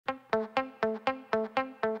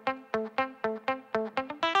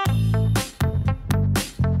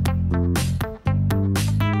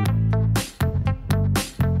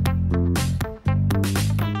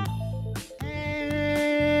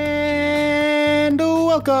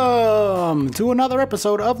Welcome to another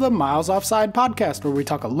episode of the Miles Offside podcast, where we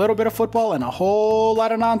talk a little bit of football and a whole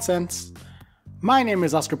lot of nonsense. My name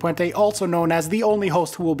is Oscar Puente, also known as the only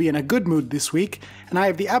host who will be in a good mood this week, and I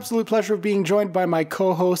have the absolute pleasure of being joined by my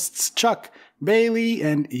co-hosts Chuck, Bailey,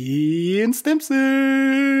 and Ian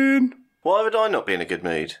Stimpson. Why would I not be in a good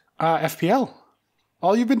mood? FPL.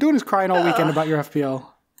 All you've been doing is crying all weekend about your FPL.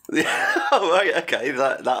 Oh, right, okay,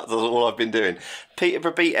 that's all I've been doing.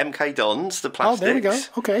 Peterborough beat MK Dons, the Plastics. Oh, there we go.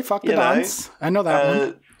 Okay, fuck the Dons. I know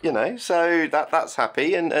that one. So that's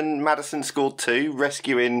happy. And Madison scored 2,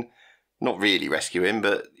 rescuing, not really rescuing,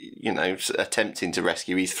 but, attempting to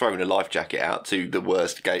rescue. He's thrown a life jacket out to the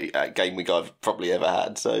worst game week I've probably ever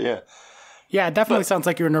had, so yeah. Yeah, it definitely sounds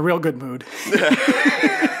like you're in a real good mood.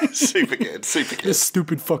 Super good. This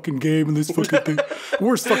stupid fucking game and this fucking thing.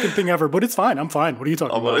 Worst fucking thing ever, but it's fine. I'm fine. What are you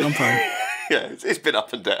talking about? I'm fine. Yeah, it's been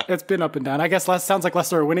up and down. It's been up and down. I guess sounds like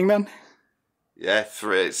Leicester are winning then? Yeah, it's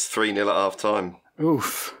 3-0 at half time.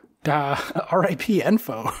 Oof. R.I.P.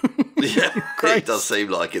 Enfo. Yeah, it does seem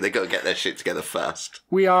like it. They've got to get their shit together fast.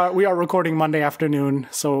 We are recording Monday afternoon,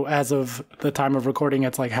 so as of the time of recording,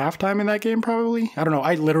 it's like halftime in that game probably. I don't know.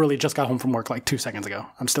 I literally just got home from work like 2 seconds ago.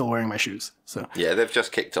 I'm still wearing my shoes. So yeah, they've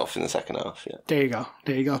just kicked off in the second half. Yeah.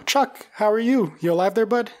 There you go. Chuck, how are you? You alive there,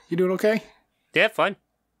 bud? You doing okay? Yeah, fine.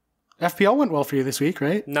 FPL went well for you this week,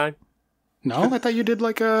 right? No, I thought you did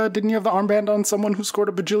didn't you have the armband on someone who scored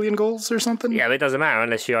a bajillion goals or something? Yeah, but it doesn't matter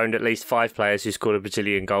unless you owned at least 5 players who scored a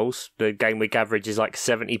bajillion goals. The game week average is like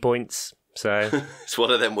 70 points. So it's one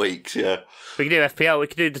of them weeks, yeah. We can do FPL, we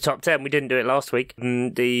can do the top 10. We didn't do it last week.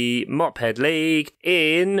 The MOP Head League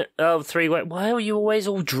in 3-way. Why are you always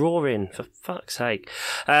all drawing? For fuck's sake.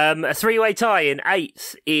 A 3-way tie in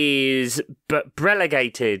 8th is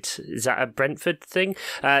relegated. Is that a Brentford thing?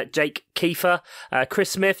 Jake Kiefer,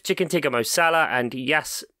 Chris Smith, Chicken Tigger Mo Salah, and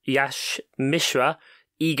Yash Mishra,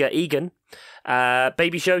 Egan.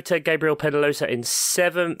 Baby Jota, Gabriel Pedalosa in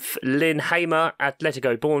 7th, Lynn Hamer,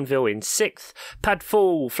 Atletico Bourneville in 6th,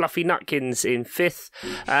 Padfall, Fluffy Nutkins in 5th,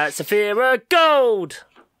 Safira Gold!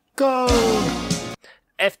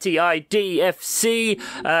 FTI DFC,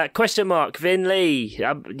 question mark, Vin Lee,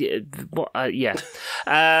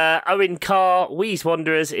 Owen Carr, Wheeze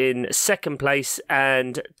Wanderers in 2nd place,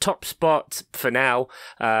 and top spot for now,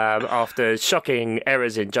 after shocking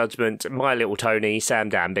errors in judgment, my little Tony, Sam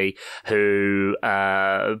Danby, who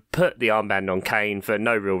put the armband on Kane for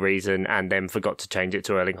no real reason and then forgot to change it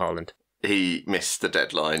to Erling Haaland. He missed the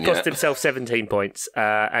deadline, Cost himself 17 points,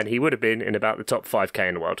 and he would have been in about the top 5k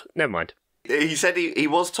in the world. Never mind. He said he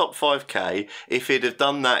was top 5k. If he'd have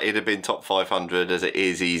done that, it'd have been top 500. As it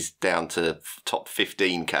is, he's down to top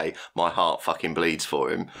 15k. My heart fucking bleeds for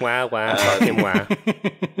him. Wow, fucking wow.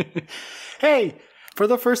 Hey, for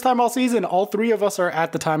the first time all season, all 3 of us are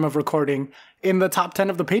at the time of recording in the top 10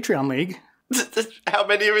 of the Patreon League. How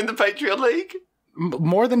many are in the Patreon League?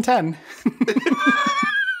 More than 10.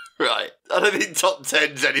 Right. I don't think top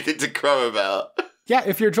 10's anything to crow about. Yeah,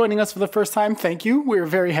 if you're joining us for the first time, thank you. We're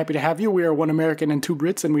very happy to have you. We are 1 American and 2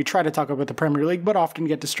 Brits, and we try to talk about the Premier League, but often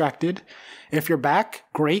get distracted. If you're back,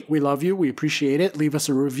 great. We love you. We appreciate it. Leave us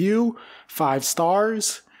a review, 5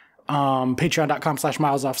 stars,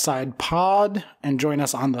 patreon.com/milesoffsidepod, and join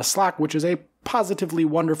us on the Slack, which is a positively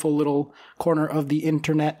wonderful little corner of the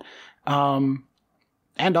internet.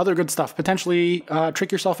 And other good stuff. Potentially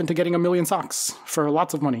trick yourself into getting 1 million socks for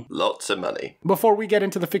lots of money. Lots of money. Before we get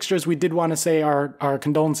into the fixtures, we did want to say our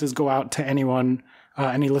condolences go out to anyone,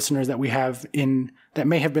 any listeners that we have that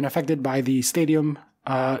may have been affected by the stadium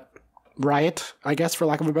riot, I guess, for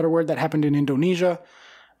lack of a better word, that happened in Indonesia.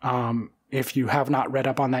 If you have not read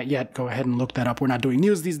up on that yet, go ahead and look that up. We're not doing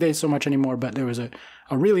news these days so much anymore, but there was a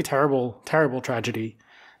really terrible, terrible tragedy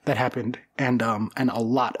that happened, and a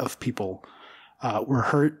lot of people were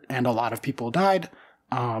hurt, and a lot of people died.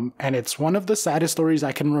 And it's one of the saddest stories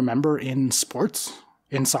I can remember in sports,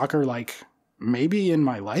 in soccer, like maybe in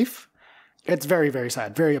my life. It's very, very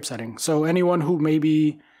sad, very upsetting. So anyone who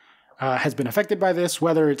maybe has been affected by this,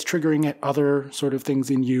 whether it's triggering at other sort of things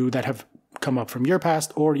in you that have come up from your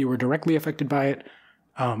past, or you were directly affected by it,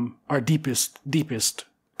 our deepest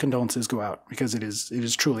condolences go out, because it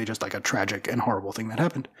is truly just like a tragic and horrible thing that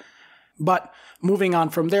happened. But moving on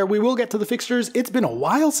from there, we will get to the fixtures. It's been a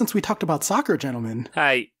while since we talked about soccer, gentlemen.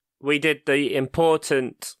 Hey, we did the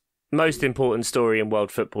most important story in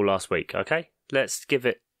world football last week, okay? Let's give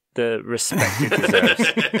it the respect it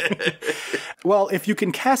deserves. Well, if you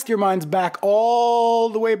can cast your minds back all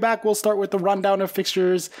the way back, we'll start with the rundown of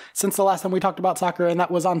fixtures since the last time we talked about soccer, and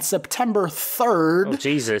that was on September 3rd. Oh,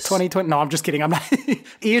 Jesus. 2020. No, I'm just kidding. I'm not.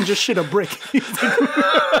 Ian just shit a brick.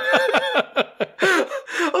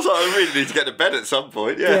 I was like, I really need to get to bed at some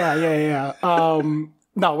point. Yeah. Yeah.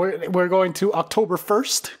 No, we're going to October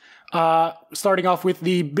 1st. Starting off with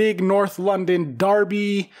the big North London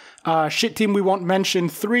Derby. Shit team we won't mention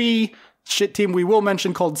 3. Shit team we will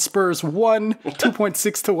mention called Spurs 1,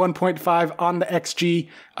 2.6 to 1.5 on the XG.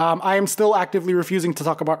 I am still actively refusing to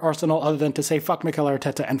talk about Arsenal other than to say fuck Mikel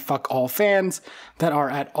Arteta and fuck all fans that are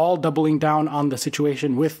at all doubling down on the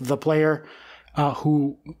situation with the player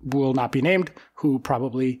who will not be named, who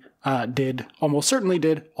probably almost certainly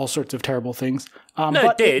did all sorts of terrible things.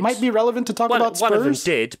 But it might be relevant to talk about Spurs. One of them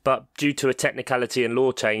did, but due to a technicality and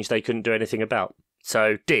law change, they couldn't do anything about.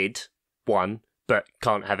 So one, but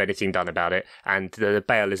can't have anything done about it. And the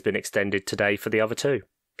bail has been extended today for the other 2.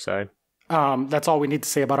 So that's all we need to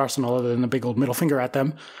say about Arsenal other than a big old middle finger at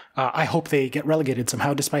them. I hope they get relegated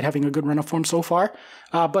somehow, despite having a good run of form so far.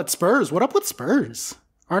 But Spurs, what up with Spurs?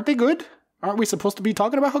 Aren't they good? Aren't we supposed to be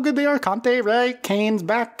talking about how good they are? Conte, right? Kane's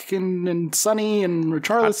back, and Sonny, and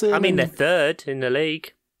Richarlison. I mean, they're third in the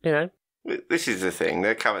league, you know. This is the thing.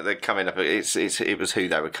 They're coming up. It was who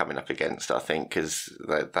they were coming up against, I think, because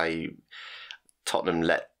Tottenham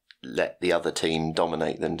let the other team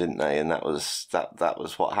dominate them, didn't they? And that was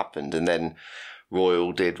what happened. And then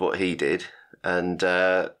Royal did what he did, and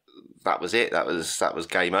that was it. That was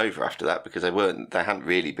game over after that, because they hadn't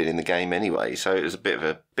really been in the game anyway. So it was a bit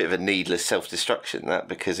of a needless self-destruction, that,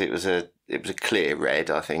 because it was a clear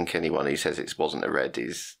red. I think anyone who says it wasn't a red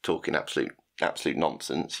is talking absolute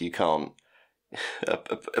nonsense. You can't,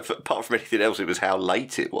 apart from anything else, it was how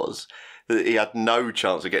late it was. He had no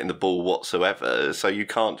chance of getting the ball whatsoever, so you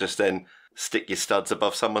can't just then stick your studs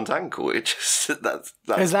above someone's ankle. It just that's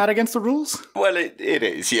Is that against the rules? Well, it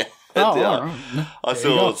is, yeah. Oh, all right. I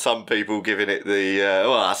saw some people giving it the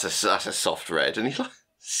that's a soft red, and you're like,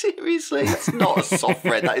 seriously, it's not a soft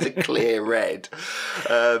red. That is a clear red.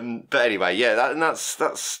 But anyway, yeah,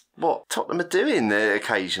 that's what Tottenham are doing there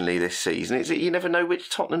occasionally this season. You never know which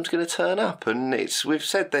Tottenham's going to turn up, and we've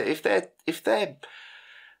said that if their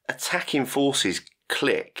attacking forces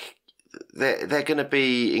click, they're going to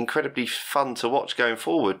be incredibly fun to watch going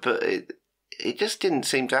forward. But it just didn't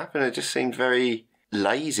seem to happen. It just seemed very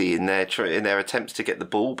lazy in their attempts to get the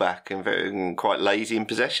ball back, and quite lazy in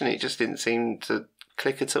possession. It just didn't seem to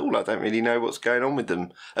click at all. I don't really know what's going on with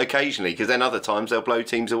them occasionally, because then other times they'll blow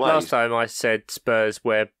teams away. Last time I said Spurs,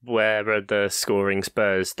 where are the scoring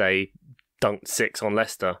Spurs? They dunked 6 on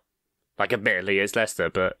Leicester. Like, admittedly, it's Leicester,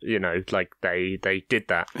 but, you know, like, they did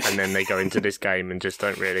that, and then they go into this game and just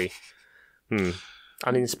don't really...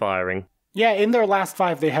 uninspiring. Yeah, in their last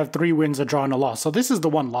 5, they have 3 wins, a draw, and a loss. So this is the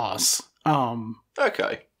one loss.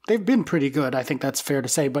 Okay. They've been pretty good, I think that's fair to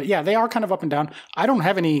say. But yeah, they are kind of up and down. I don't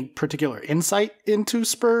have any particular insight into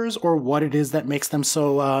Spurs or what it is that makes them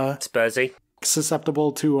so... Spursy.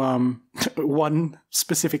 Susceptible to one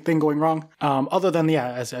specific thing going wrong. Other than,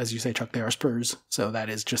 as you say, Chuck, they are Spurs. So that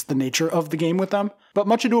is just the nature of the game with them. But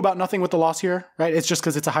much ado about nothing with the loss here, right? It's just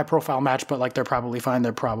because it's a high-profile match, but like they're probably fine.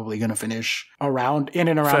 They're probably going to finish in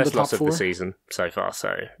and around First the top 4. First loss of the season so far.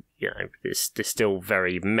 So, you know, it's still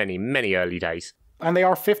very many early days. And they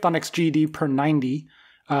are 5th on XGD per 90,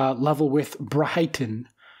 level with Brighton.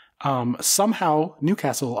 Somehow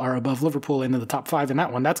Newcastle are above Liverpool into the top 5 in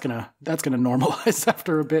that one. That's gonna normalize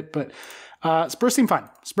after a bit, but Spurs seem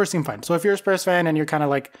fine. So if you're a Spurs fan and you're kind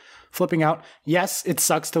of like flipping out, yes, it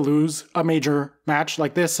sucks to lose a major match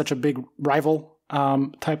like this, such a big rival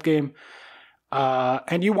type game,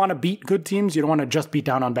 and you want to beat good teams. You don't want to just beat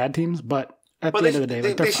down on bad teams. But at the end of the day,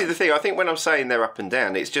 this is the thing. I think when I'm saying they're up and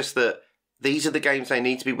down, it's just that these are the games they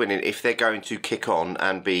need to be winning if they're going to kick on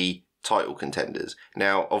and be title contenders.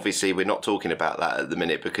 Now, obviously, we're not talking about that at the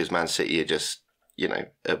minute because Man City are just, you know,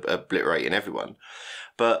 obliterating everyone.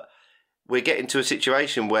 But we're getting to a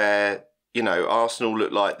situation where, you know, Arsenal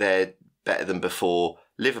look like they're better than before.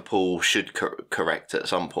 Liverpool should correct at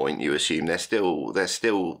some point, you assume. They're still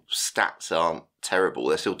stats aren't terrible.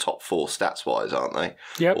 They're still top 4 stats-wise, aren't they?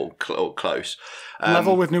 Yep. Or close.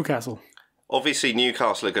 Level with Newcastle. Obviously,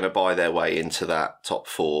 Newcastle are going to buy their way into that top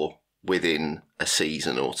 4 within a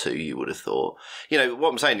season or 2, you would have thought. You know, what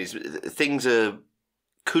I'm saying is things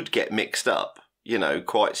could get mixed up, you know,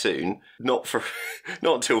 quite soon. Not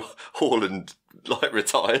until Haaland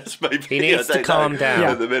retires, maybe. He needs to calm down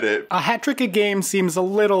at the minute. A hat-trick a game seems a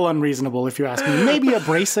little unreasonable, if you ask me. Maybe a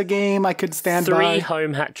brace a game I could stand 3 by. 3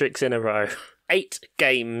 home hat-tricks in a row. 8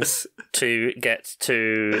 games to get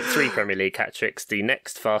to 3 Premier League hat-tricks. The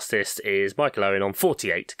next fastest is Michael Owen on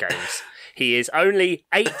 48 games. He is only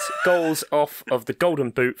 8 goals off of the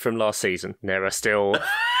Golden Boot from last season. There are still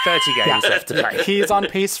 30 games left to play. He is on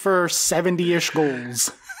pace for 70-ish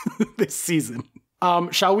goals this season.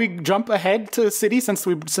 Shall we jump ahead to City since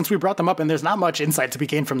we brought them up? And there's not much insight to be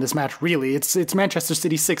gained from this match, really. It's Manchester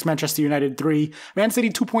City 6, Manchester United 3. Man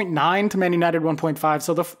City 2.9 to Man United 1.5.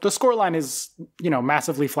 So the scoreline is,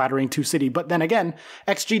 massively flattering to City. But then again,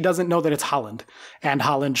 XG doesn't know that it's Haaland. And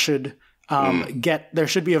Haaland should there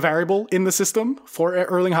should be a variable in the system for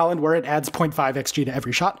Erling Haaland where it adds 0.5 XG to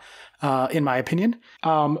every shot. In my opinion.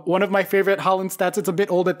 One of my favorite Haaland stats, it's a bit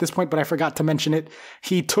old at this point, but I forgot to mention it.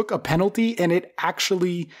 He took a penalty and it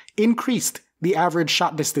actually increased the average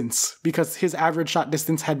shot distance because his average shot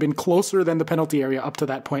distance had been closer than the penalty area up to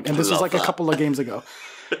that point. And this was like a couple of games ago.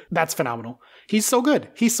 That's phenomenal. He's so good.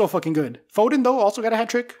 He's so fucking good. Foden, though, also got a hat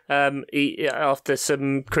trick. After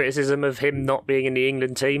some criticism of him not being in the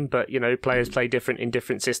England team, but, players play different in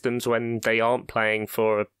different systems when they aren't playing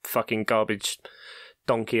for a fucking garbage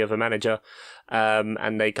donkey of a manager,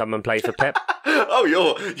 and they come and play for Pep. Oh,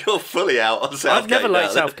 you're fully out on Southgate.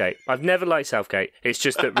 I've never liked Southgate. It's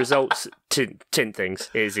just that results tint things.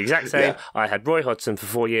 It's the exact same. Yeah. I had Roy Hodgson for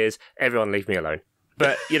 4 years. Everyone leave me alone.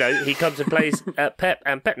 But, he comes and plays at Pep,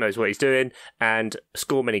 and Pep knows what he's doing, and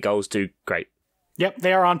score many goals, do great. Yep,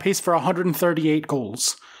 they are on pace for 138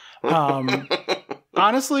 goals.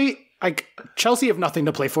 Honestly, Chelsea have nothing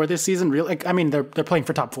to play for this season. Really, they're playing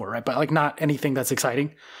for top 4, right? But not anything that's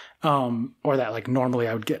exciting, or that normally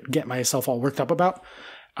I would get myself all worked up about.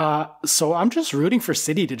 So I'm just rooting for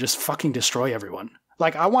City to just fucking destroy everyone.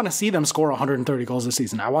 I want to see them score 130 goals this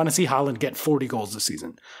season. I want to see Haaland get 40 goals this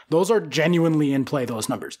season. Those are genuinely in play, those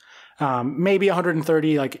numbers. Maybe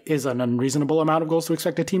 130 is an unreasonable amount of goals to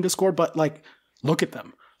expect a team to score, but look at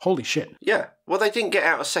them. Holy shit. Yeah. Well, they didn't get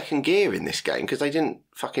out of second gear in this game because they didn't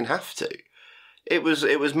fucking have to. It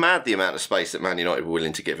was mad the amount of space that Man United were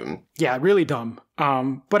willing to give them. Yeah, really dumb.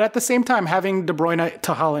 But at the same time, having De Bruyne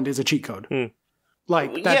to Haaland is a cheat code.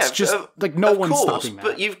 That's just no one's stopping that.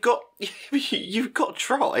 But you've got to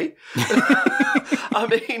try.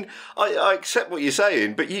 I accept what you're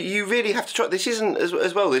saying, but you really have to try. This isn't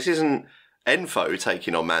as well. This isn't Enfo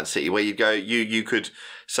taking on Man City, where you could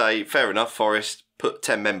say, fair enough, Forest, put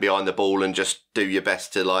 10 men behind the ball and just do your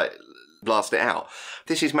best to blast it out.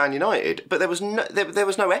 This is Man United, but there was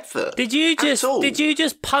no effort. Did you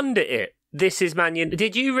just pundit it? This is Man United.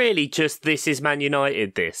 Did you really just this is Man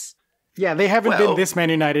United? This. Yeah, they haven't been this Man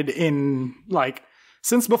United in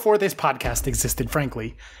since before this podcast existed.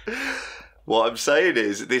 Frankly. What I'm saying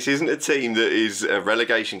is, this isn't a team that is a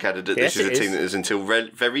relegation candidate. Yes, this is a team that is until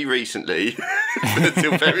very recently,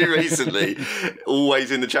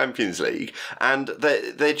 always in the Champions League, and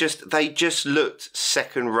they just looked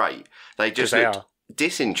second rate. They just looked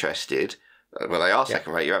disinterested. Well, they are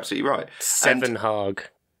second rate. You're absolutely right. Seven Haag,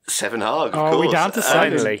 of course. Are we down to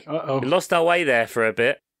seven? Finally, we lost our way there for a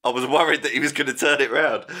bit. I was worried that he was going to turn it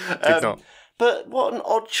round. Did not. But what an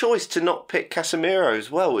odd choice to not pick Casemiro as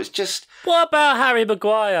well. It's just... What about Harry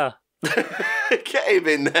Maguire? Get him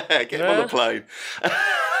in there. Get him on the plane.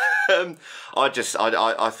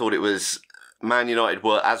 I thought it was... Man United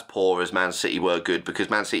were as poor as Man City were good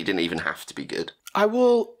because Man City didn't even have to be good. I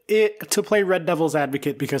will... to play Red Devil's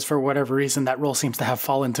advocate, because for whatever reason that role seems to have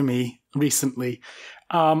fallen to me recently,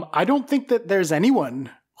 I don't think that there's anyone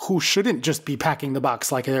who shouldn't just be packing the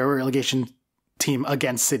box like a relegation team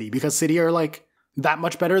against City, because City are that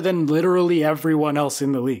much better than literally everyone else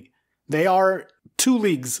in the league. They are 2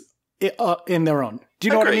 leagues in their own. Do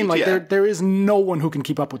you know what I mean? There is no one who can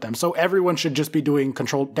keep up with them. So everyone should just be doing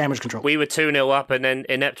damage control. We were 2-0 up and then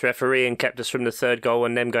inept refereeing kept us from the third goal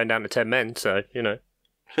and them going down to 10 men. So,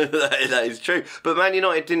 That is true. But Man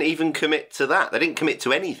United didn't even commit to that. They didn't commit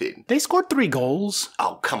to anything. They scored 3 goals.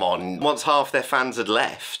 Oh, come on. Once half their fans had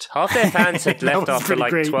left. Half their fans had left after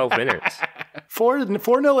great. 12 minutes.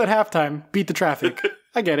 4-0 at halftime. Beat the traffic.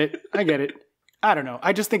 I get it. I don't know.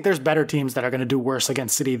 I just think there's better teams that are going to do worse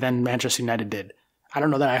against City than Manchester United did. I don't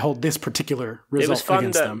know that I hold this particular result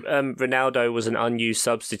against them. It was fun that Ronaldo was an unused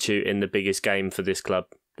substitute in the biggest game for this club.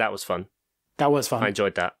 That was fun. I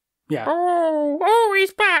enjoyed that. Yeah. Oh,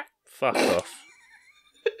 he's back. Fuck off.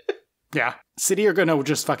 Yeah. City are going to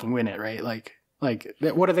just fucking win it, right?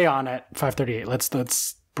 What are they on at 538?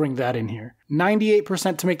 Let's bring that in here.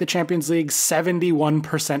 98% to make the Champions League,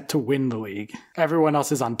 71% to win the league. Everyone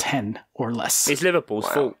else is on 10 or less. It's Liverpool's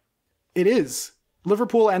fault. It is.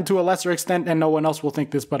 Liverpool, and to a lesser extent, and no one else will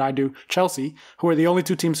think this, but I do, Chelsea, who are the only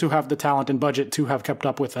 2 teams who have the talent and budget to have kept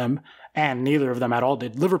up with them, and neither of them at all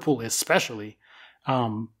did. Liverpool especially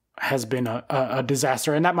has been a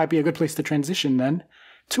disaster, and that might be a good place to transition then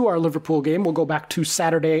to our Liverpool game. We'll go back to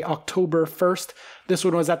Saturday, October 1st. This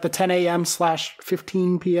one was at the 10 a.m.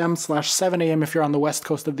 /15 p.m. /7 a.m. if you're on the west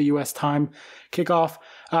coast of the U.S. time kickoff.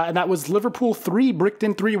 And that was Liverpool 3,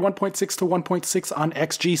 Brighton 3, 1.6 to 1.6 on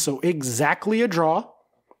XG. So exactly a draw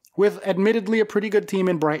with admittedly a pretty good team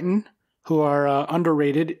in Brighton who are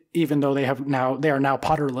underrated, even though they are now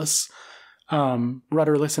Potterless,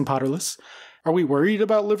 rudderless and Potterless. Are we worried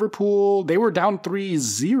about Liverpool? They were down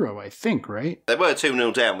 3-0, I think, right? They were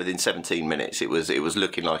 2-0 down within 17 minutes. It was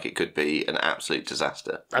looking like it could be an absolute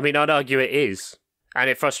disaster. I mean, I'd argue it is. And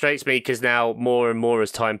it frustrates me because now more and more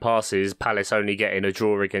as time passes, Palace only getting a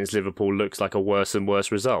draw against Liverpool looks like a worse and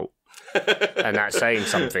worse result. And that's saying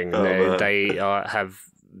something. They have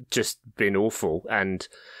just been awful. And,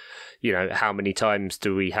 you know, how many times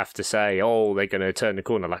do we have to say, oh, they're going to turn the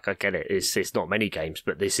corner? Like, I get it. It's not many games,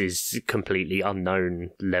 but this is completely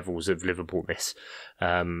unknown levels of Liverpoolness.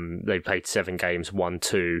 They've played 7 games, won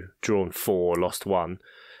 2, drawn 4, lost 1.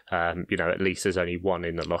 You know, at least there's only 1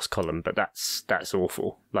 in the lost column, but that's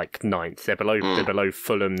awful. Like 9th, they're below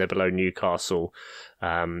Fulham, they're below Newcastle,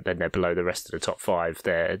 then they're below the rest of the top 5.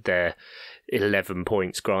 They're 11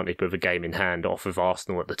 points granted with a game in hand off of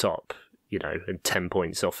Arsenal at the top, you know, and 10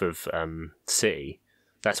 points off of City.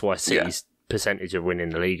 That's why City's percentage of winning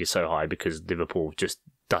the league is so high, because Liverpool have just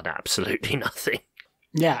done absolutely nothing.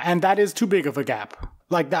 Yeah, and that is too big of a gap.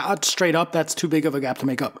 Like, that straight up, that's too big of a gap to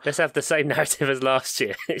make up. Let's have the same narrative as last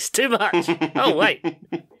year. It's too much. Oh, wait.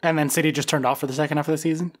 And then City just turned off for the second half of the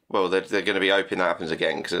season? Well, they're going to be hoping that happens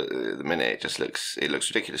again, because at the minute it looks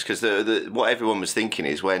ridiculous. Because what everyone was thinking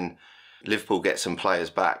is when Liverpool get some players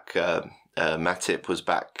back, Matip was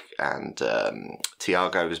back and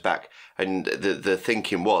Thiago was back, and the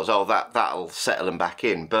thinking was, that'll settle them back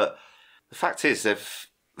in. But the fact is, they've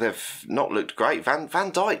not looked great. Van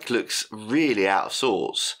Dijk looks really out of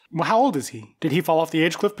sorts. Well, how old is he? Did he fall off the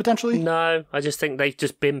age cliff potentially? No, I just think they've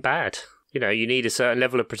just been bad. You know, you need a certain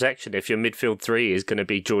level of protection. If your midfield 3 is going to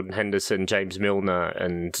be Jordan Henderson, James Milner,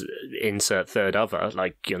 and insert third other,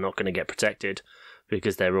 like, you're not going to get protected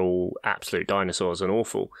because they're all absolute dinosaurs and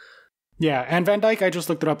awful. Yeah, and Van Dijk, I just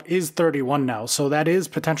looked it up, is 31 now. So that is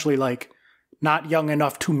potentially, like, not young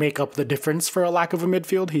enough to make up the difference for a lack of a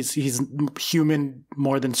midfield. He's human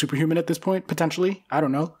more than superhuman at this point, potentially. I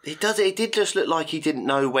don't know. It did just look like he didn't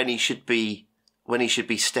know when he should be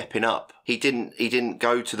stepping up. He didn't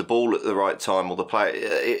go to the ball at the right time, or the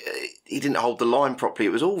player. He didn't hold the line properly.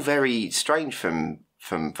 It was all very strange from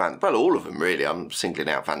all of them, really. I'm singling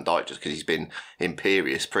out Van Dijk just because he's been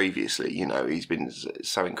imperious previously. You know, he's been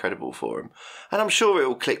so incredible for him. And I'm sure it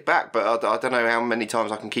will click back, but I don't know how many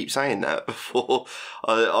times I can keep saying that before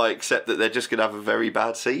I accept that they're just going to have a very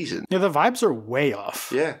bad season. Yeah, the vibes are way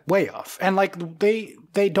off. Yeah. Way off. And, like, they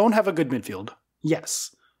don't have a good midfield.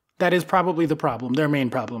 Yes. That is probably the problem, their main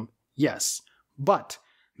problem. Yes. But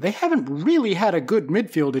they haven't really had a good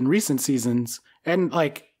midfield in recent seasons. And,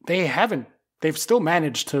 like, they've still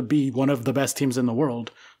managed to be one of the best teams in the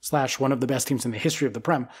world, / one of the best teams in the history of the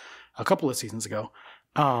Prem a couple of seasons ago.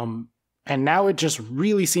 And now it just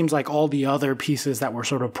really seems like all the other pieces that were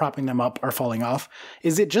sort of propping them up are falling off.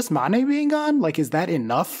 Is it just Mane being gone? Like, is that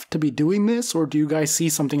enough to be doing this? Or do you guys see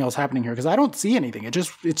something else happening here? Because I don't see anything.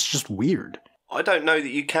 It's just weird. I don't know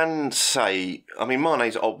that you can say... I mean,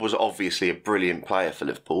 Mane was obviously a brilliant player for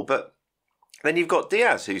Liverpool, but then you've got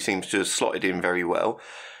Diaz, who seems to have slotted in very well.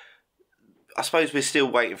 I suppose we're still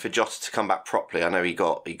waiting for Jota to come back properly. I know he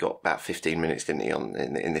got about 15 minutes, didn't he,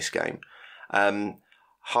 in this game.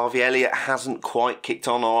 Harvey Elliott hasn't quite kicked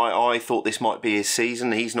on. I thought this might be his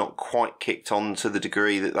season. He's not quite kicked on to the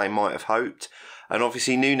degree that they might have hoped. And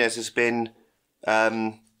obviously Núñez has been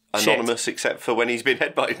anonymous, except for when he's been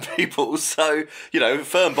headbutting people. So, you know,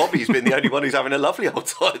 Fern Bobby's been the only one who's having a lovely old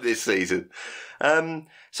time this season.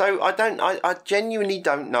 So I genuinely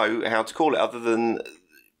don't know how to call it, other than,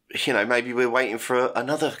 you know, maybe we're waiting for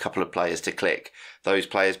another couple of players to click. Those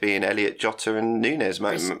players being Elliott, Jota and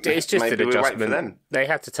Núñez. It's just maybe an we're adjustment. waiting for them. They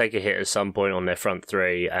had to take a hit at some point on their front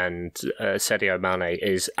 3, and Sadio Mane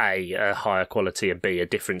is A, higher quality, and B, a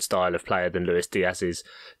different style of player than Luis Diaz's.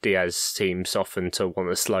 Diaz seems often to want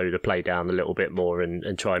to slow the play down a little bit more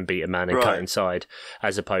and try and beat a man and cut inside,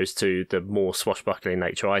 as opposed to the more swashbuckling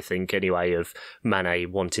nature, I think, anyway, of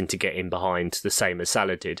Mane wanting to get in behind, the same as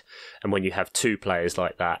Salah did. And when you have 2 players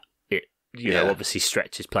like that, you know, obviously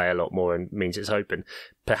stretches play a lot more and means it's open.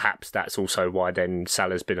 Perhaps that's also why then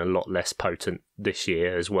Salah's been a lot less potent this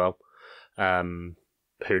year as well.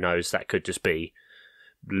 Who knows? That could just be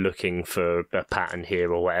looking for a pattern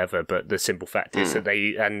here or whatever. But the simple fact is that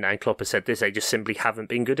they, and Klopp has said this, they just simply haven't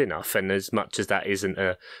been good enough. And as much as that isn't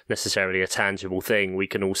necessarily a tangible thing, we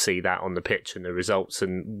can all see that on the pitch and the results,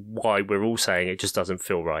 and why we're all saying it just doesn't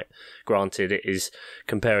feel right. Granted, it is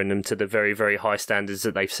comparing them to the very, very high standards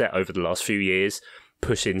that they've set over the last few years.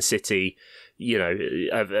 pushing City,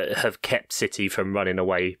 have kept City from running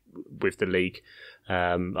away with the league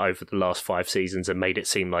over the last 5 seasons and made it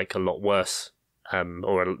seem like a lot worse.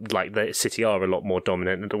 Or like the City are a lot more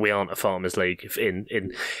dominant, and we aren't a farmers' league in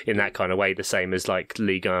that kind of way, the same as like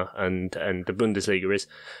Liga and the Bundesliga is.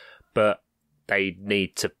 But they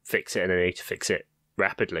need to fix it, and they need to fix it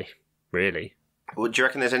rapidly, really. Well, do you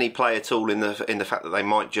reckon there's any play at all in the fact that they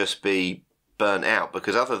might just be burnt out?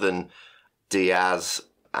 Because other than Diaz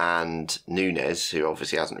and Nunes, who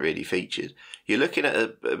obviously hasn't really featured, you're looking at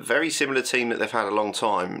a very similar team that they've had a long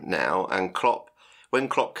time now. And when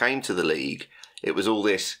Klopp came to the league, it was all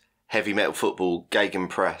this heavy metal football,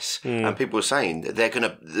 gegenpress, and people were saying they're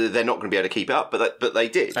not going to be able to keep it up, but they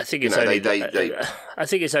did. I think it's only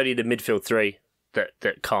the midfield three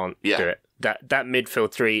that can't do it. That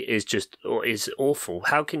midfield three is awful.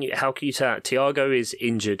 How can you say that? Thiago is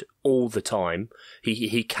injured all the time.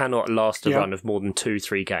 He cannot last a run of more than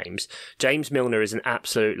 2-3 games. James Milner is an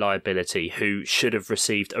absolute liability who should have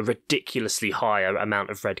received a ridiculously higher amount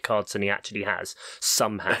of red cards than he actually has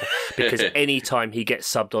somehow. Because any time he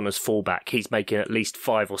gets subbed on as fullback, he's making at least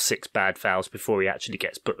 5 or 6 bad fouls before he actually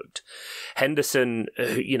gets booked. Henderson,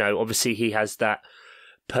 obviously he has that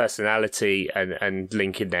personality and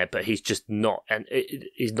link in there, but he's just not, and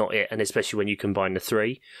he's not it. And especially when you combine the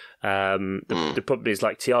three, the problem is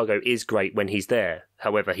like Thiago is great when he's there.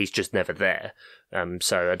 However, he's just never there.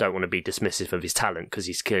 So I don't want to be dismissive of his talent because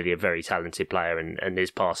he's clearly a very talented player and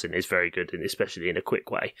his passing is very good, and especially in a quick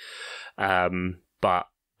way. But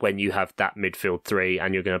when you have that midfield three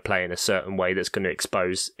and you're going to play in a certain way that's going to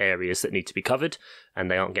expose areas that need to be covered and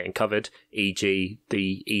they aren't getting covered, e.g.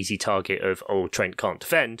 the easy target of, Trent can't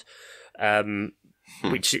defend,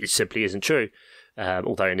 which simply isn't true.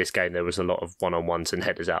 Although in this game there was a lot of one-on-ones and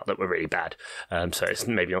headers out that were really bad. So it's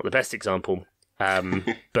maybe not the best example.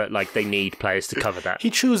 But like they need players to cover that. He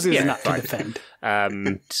chooses not to defend.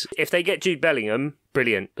 If they get Jude Bellingham,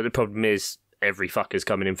 brilliant. But the problem is, every fucker's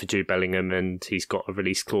coming in for Jude Bellingham and he's got a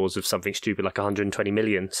release clause of something stupid like 120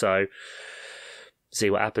 million. So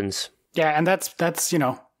see what happens. Yeah, and that's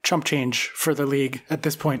chump change for the league at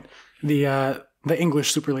this point. The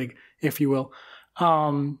English Super League, if you will.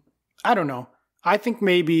 I don't know. I think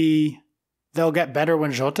maybe they'll get better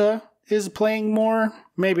when Jota is playing more.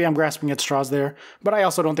 Maybe I'm grasping at straws there. But I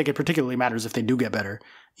also don't think it particularly matters if they do get better,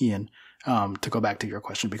 Ian, to go back to your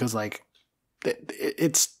question, because like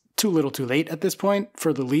it's too little too late at this point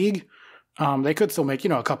for the league. They could still make,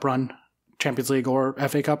 a cup run, Champions League or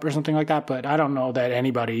FA Cup or something like that, but I don't know that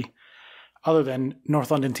anybody other than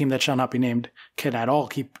North London team that shall not be named can at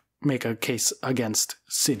all make a case against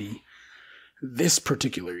City this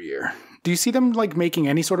particular year. Do you see them like making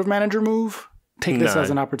any sort of manager move? Take this as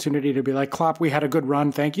an opportunity to be like, Klopp, we had a good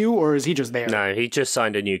run, thank you? Or is he just there? No, he just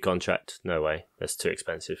signed a new contract. No way. That's too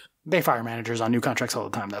expensive. They fire managers on new contracts all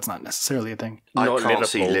the time. That's not necessarily a thing. I can't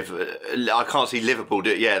see Liverpool do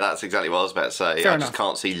it. Yeah, that's exactly what I was about to say. Fair I enough. just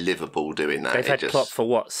can't see Liverpool doing that. They've had Klopp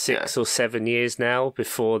for 6 or 7 years now.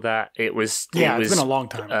 Before that, it's been a long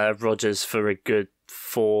time. Rodgers for a good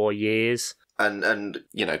 4 years. And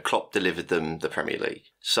Klopp delivered them the Premier League.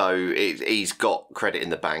 So he's got credit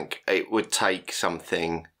in the bank. It would take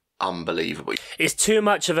something unbelievable. It's too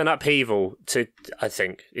much of an upheaval I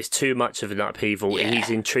think. It's too much of an upheaval. Yeah.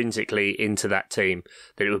 He's intrinsically into that team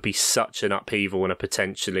that it would be such an upheaval and a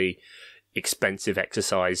potentially expensive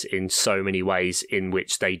exercise in so many ways in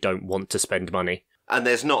which they don't want to spend money. And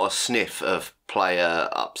there's not a sniff of player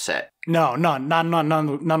upset. No,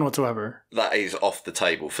 none whatsoever. That is off the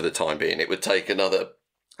table for the time being. It would take another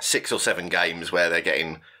 6 or 7 games where they're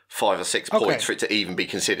getting 5 or 6 points for it to even be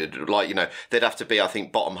considered. Like, they'd have to be, I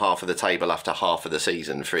think, bottom half of the table after half of the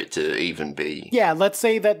season for it to even be. Yeah, let's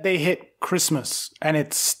say that they hit Christmas and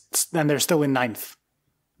they're still in 9th.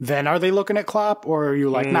 Then are they looking at Klopp, or are you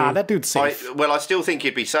like, nah, that dude's safe? I still think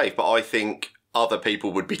he'd be safe, but I think other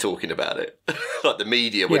people would be talking about it. Like the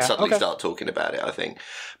media would suddenly start talking about it, I think.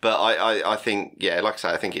 But I think, like I say,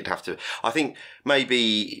 I think it'd have to... I think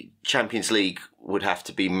maybe Champions League would have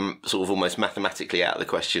to be sort of almost mathematically out of the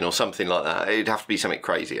question or something like that. It'd have to be something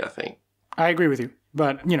crazy, I think. I agree with you.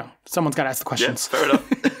 But, someone's got to ask the questions. Yeah, fair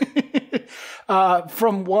enough.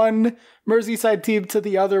 From one Merseyside team to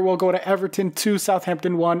the other, we'll go to Everton 2,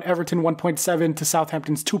 Southampton 1. Everton 1.7 to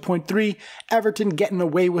Southampton's 2.3. Everton getting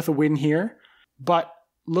away with a win here, but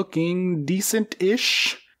looking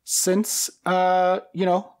decent-ish since,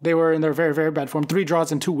 they were in their very, very bad form. 3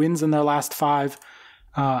 draws and 2 wins in their last 5,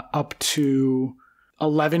 up to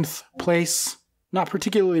 11th place. Not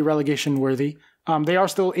particularly relegation-worthy. They are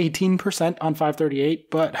still 18% on 538,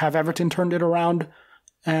 but have Everton turned it around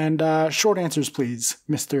And short answers, please,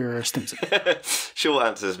 Mr. Stimson. Short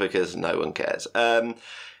answers because no one cares.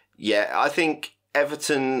 Yeah, I think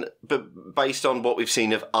Everton, but based on what we've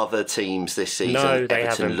seen of other teams this season,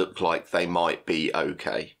 Everton look like they might be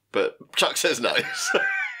okay. But Chuck says no.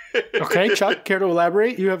 Okay, Chuck, care to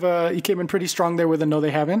elaborate? You came in pretty strong there with a no,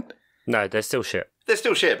 they haven't. No, they're still shit. They're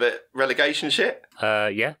still shit, but relegation shit?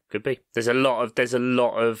 Yeah, could be. There's a lot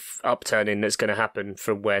of upturning that's going to happen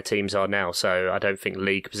from where teams are now. So I don't think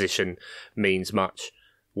league position means much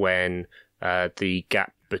when the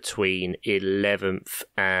gap between 11th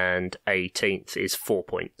and 18th is 4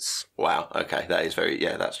 points. Wow. Okay, that is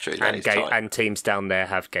that's true. And teams down there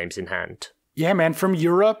have games in hand. Yeah, man. From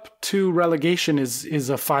Europe to relegation is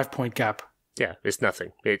a 5-point gap. Yeah, it's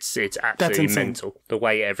nothing. It's absolutely mental. The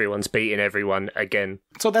way everyone's beating everyone again.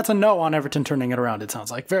 So that's a no on Everton turning it around. It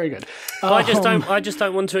sounds like very good. I just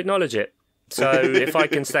don't want to acknowledge it. So if I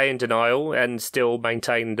can stay in denial and still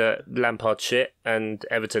maintain that Lampard's shit and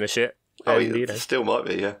Everton are shit, then, still might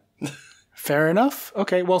be. Yeah. Fair enough.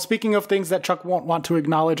 Okay. Well, speaking of things that Chuck won't want to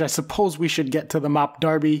acknowledge, I suppose we should get to the MOP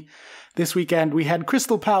Derby. This weekend, we had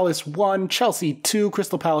Crystal Palace 1, Chelsea 2,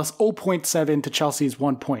 Crystal Palace 0.7 to Chelsea's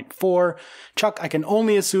 1.4. Chuck, I can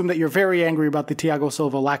only assume that you're very angry about the Thiago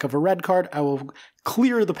Silva lack of a red card. I will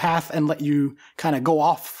clear the path and let you kind of go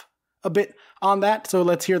off a bit on that. So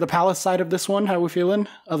let's hear the Palace side of this one. How are we feeling?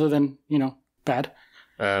 Other than, bad.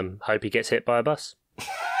 Hope he gets hit by a bus.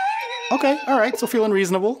 Okay, all right. So feeling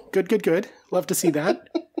reasonable. Good. Love to see that.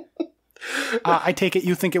 I take it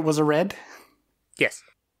you think it was a red? Yes.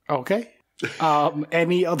 Okay.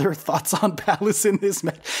 Any other thoughts on Palace in this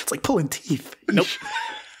match? It's like pulling teeth. Nope.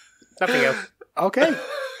 Nothing else. Okay.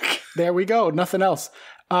 There we go. Nothing else.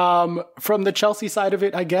 From the Chelsea side of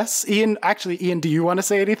it, I guess. Ian, do you want to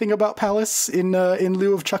say anything about Palace in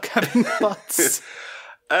lieu of Chuck having thoughts?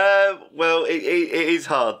 Well, it is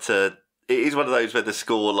hard to... It is one of those where the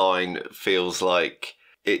scoreline feels like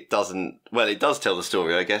it doesn't... Well, it does tell the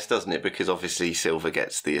story, I guess, doesn't it? Because obviously Silva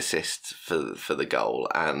gets the assist for the goal,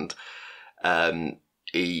 and I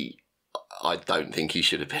don't think he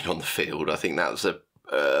should have been on the field. I think that was a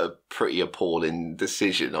pretty appalling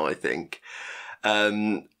decision, I think.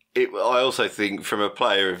 I also think from a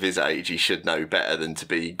player of his age, he should know better than to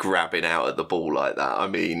be grabbing out at the ball like that. I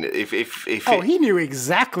mean, he knew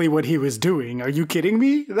exactly what he was doing. Are you kidding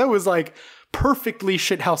me? That was like perfectly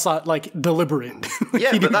shithouse, like deliberate.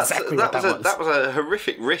 Yeah, but that was a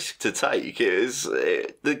horrific risk to take.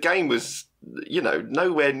 The game was,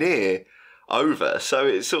 nowhere near over. So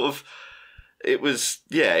it sort of. It was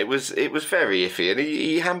very iffy, and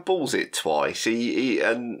he handballs it twice. It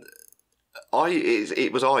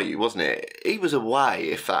was Ayew, wasn't it? He was away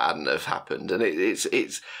if that hadn't have happened, and it's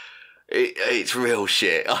real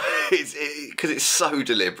shit. Because it's so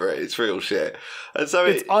deliberate. It's real shit, and so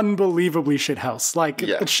it's unbelievable shithouse. Like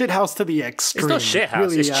it's shithouse to the extreme. It's not shithouse.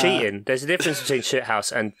 Really, it's cheating. There's a difference between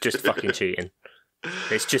shithouse and just fucking cheating.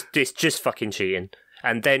 It's just fucking cheating.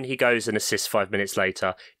 And then he goes and assists 5 minutes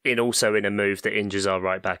later, in a move that injures our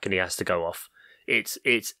right back, and he has to go off. It's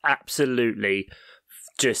absolutely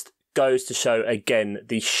just goes to show again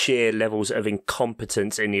the sheer levels of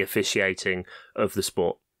incompetence in the officiating of the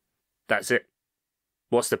sport. That's it.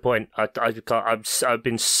 What's the point? I've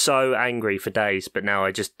been so angry for days, but now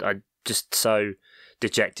I'm just so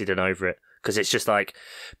dejected and over it, because it's just like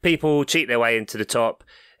people cheat their way into the top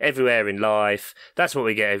everywhere in life. That's what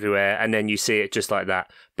we get everywhere, and then you see it just like that,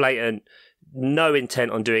 blatant, no intent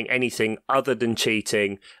on doing anything other than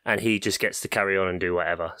cheating, and he just gets to carry on and do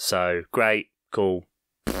whatever. So great, cool.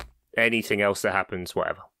 Anything else that happens,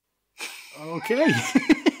 whatever. Okay.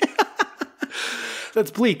 That's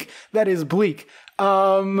bleak. That is bleak.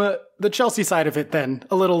 The Chelsea side of it then,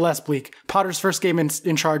 a little less bleak. Potter's first game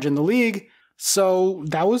in charge in the league, so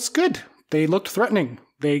that was good. They looked threatening.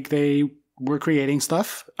 They were creating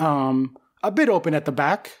stuff. A bit open at the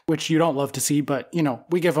back, which you don't love to see, but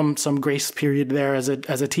we give them some grace period there as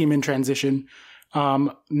a team in transition.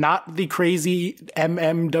 Not the crazy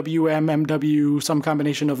MMWMMW, some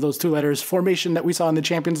combination of those two letters formation that we saw in the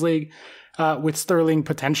Champions League, with Sterling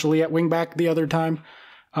potentially at wingback the other time.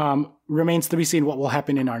 Remains to be seen what will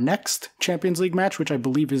happen in our next Champions League match, which I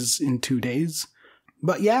believe is in 2 days.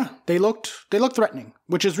 But yeah, they looked threatening,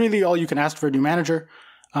 which is really all you can ask for a new manager.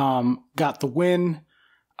 Got the win.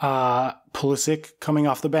 Pulisic coming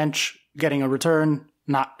off the bench, getting a return,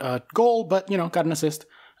 not a goal, but got an assist.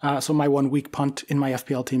 So my 1 week punt in my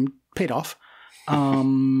FPL team paid off.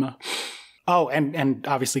 And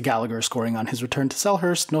obviously Gallagher scoring on his return to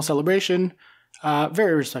Selhurst. No celebration.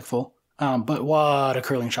 Very respectful. But what a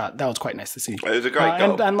curling shot. That was quite nice to see. It was a great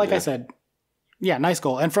goal. And like I said, Yeah, nice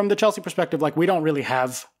goal. And from the Chelsea perspective, like we don't really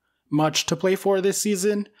have much to play for this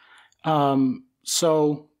season.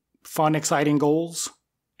 So fun, exciting goals.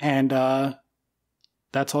 And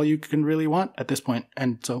that's all you can really want at this point.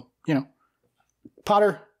 And so,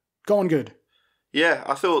 Potter, going good. Yeah,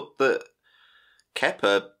 I thought that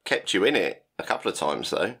Kepa kept you in it a couple of times,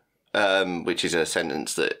 though, which is a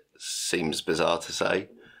sentence that seems bizarre to say.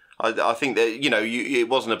 I think that, it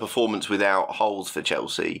wasn't a performance without holes for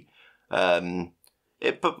Chelsea. But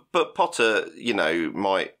Potter,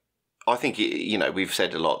 might... I think, we've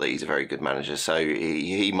said a lot that he's a very good manager, so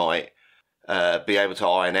he might be able to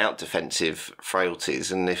iron out defensive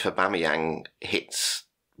frailties, and if Aubameyang hits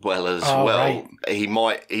well as right. he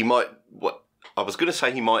might. I was going to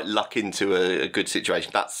say he might luck into a good situation.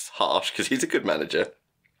 That's harsh because he's a good manager,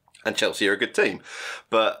 and Chelsea are a good team.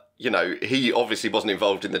 But he obviously wasn't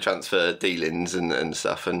involved in the transfer dealings and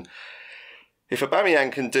stuff. And if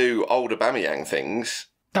Aubameyang can do old Aubameyang things,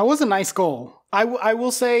 that was a nice goal. I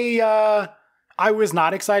will say I was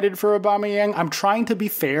not excited for Aubameyang. I'm trying to be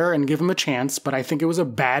fair and give him a chance, but I think it was a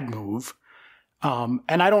bad move. And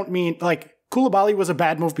I don't mean Koulibaly was a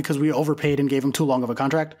bad move because we overpaid and gave him too long of a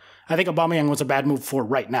contract. I think Aubameyang was a bad move for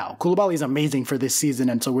right now. Koulibaly is amazing for this season,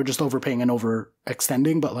 and so we're just overpaying and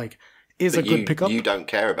overextending, but is a good pickup. You don't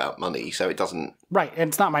care about money, so it doesn't... Right, and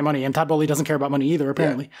it's not my money, and Todd Bowley doesn't care about money either,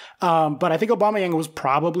 apparently. Yeah. But I think Aubameyang was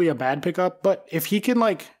probably a bad pickup, but if he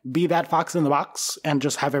can be that fox in the box and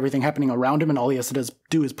just have everything happening around him and all he has to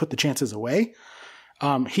do is put the chances away,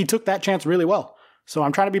 he took that chance really well. So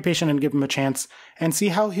I'm trying to be patient and give him a chance and see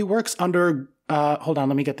how he works under, hold on,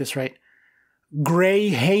 let me get this right.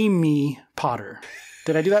 Graham Potter.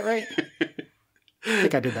 Did I do that right? I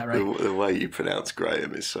think I did that right. The way you pronounce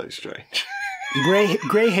Graham is so strange. Graham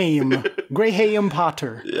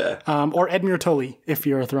Potter. Yeah. Or Edmure Tully, if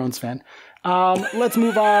you're a Thrones fan. Let's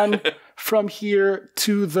move on from here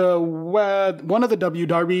to one of the W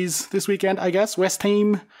derbies this weekend, I guess. West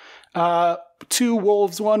Ham 2,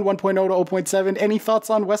 Wolves 1, 1.0 to 0.7. Any thoughts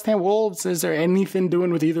on West Ham Wolves? Is there anything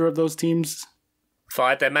doing with either of those teams?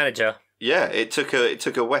 Fired their manager. Yeah, it took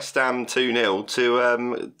a West Ham 2-0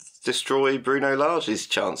 to destroy Bruno Lage's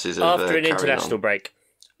chances of after an international break,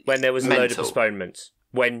 when there was a load of postponements.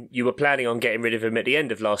 When you were planning on getting rid of him at the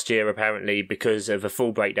end of last year, apparently, because of a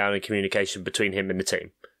full breakdown in communication between him and the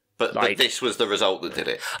team. But this was the result that did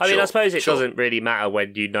it. I mean, I suppose it doesn't really matter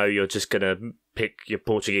when you're just going to pick your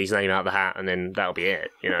Portuguese name out of the hat and then that'll be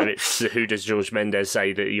it. It's who does Jorge Mendes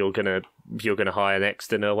say that you're gonna hire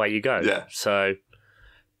next, and away you go. Yeah. So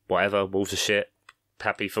whatever, Wolves are shit.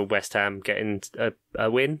 Happy for West Ham getting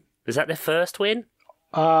a win. Is that their first win?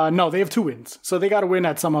 No, they have 2 wins, so they got to win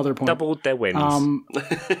at some other point. Doubled their wins.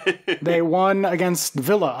 They won against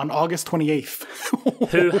Villa on August 28th.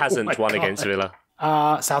 Who hasn't won against Villa?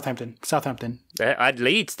 Southampton. I had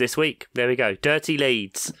Leeds this week. There we go. Dirty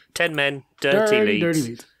Leeds. 10 men, dirty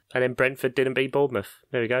Leeds. And then Brentford didn't beat Bournemouth.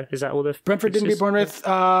 There we go. Is that all the... Brentford didn't beat Bournemouth.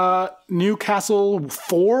 Newcastle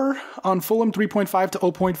 4 on Fulham, 3.5 to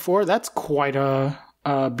 0.4. That's quite a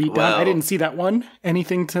beatdown. Well, I didn't see that one.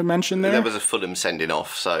 Anything to mention there? There was a Fulham sending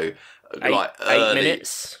off, so... 8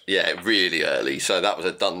 minutes. Yeah, really early. So that was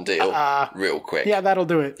a done deal real quick. Yeah, that'll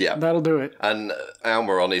do it. Yeah. That'll do it. And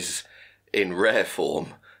Almiron is in rare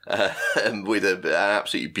form with an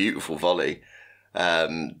absolutely beautiful volley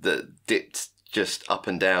that dipped just up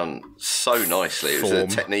and down so nicely. It was, the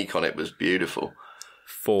technique on it was beautiful.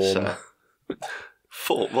 Form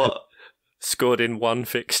what? Scored in 1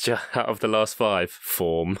 fixture out of the last 5.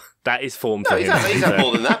 Form. That is form for him. He's had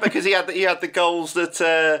more than that because he had the goals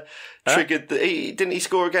that triggered didn't he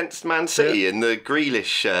score against Man City in the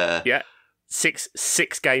Grealish? Yeah,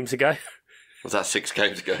 six games ago. Was that 6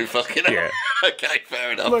 games ago? Fucking hell. Yeah. Okay,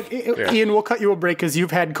 fair enough. Look, Ian, we'll cut you a break because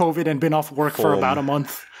you've had COVID and been off work for about a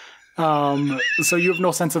month. So you have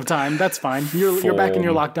no sense of time. That's fine. You're back in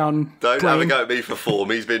your lockdown. Don't have a go at me for form.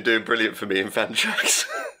 He's been doing brilliant for me in fan tracks.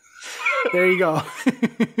 There you go.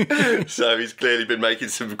 So he's clearly been making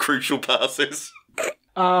some crucial passes.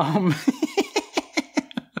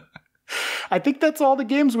 I think that's all the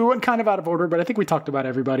games. We went kind of out of order, but I think we talked about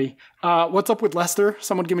everybody. What's up with Leicester?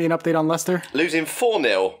 Someone give me an update on Leicester. Losing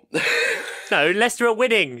 4-0. No, Leicester are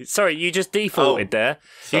winning. Sorry, you just defaulted there.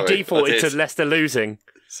 Sorry, you defaulted to Leicester losing.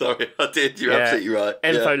 Sorry, I did. You're absolutely right.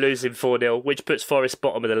 Enfo losing 4-0, which puts Forest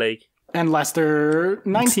bottom of the league. And Leicester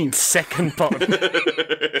 19th. Second bottom.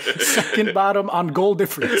 Second bottom on goal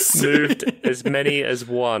difference. Moved as many as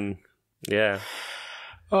 1. Yeah.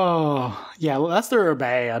 Oh, yeah, Leicester are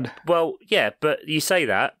bad. Well, yeah, but you say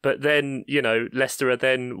that, but then, Leicester are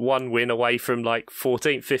then 1 win away from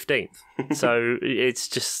 14th, 15th. So it's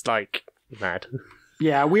just mad.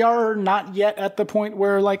 Yeah, we are not yet at the point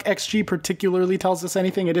where like XG particularly tells us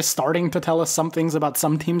anything. It is starting to tell us some things about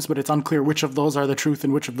some teams, but it's unclear which of those are the truth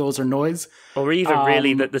and which of those are noise. Or even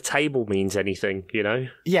really that the table means anything, you know?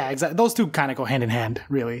 Yeah, exactly. Those two kind of go hand in hand,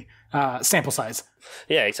 really. Sample size.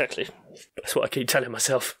 Yeah, exactly. That's what I keep telling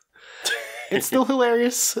myself. It's still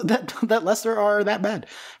hilarious that Leicester are that bad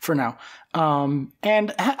for now.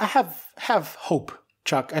 And I have hope,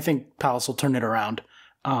 Chuck. I think Palace will turn it around.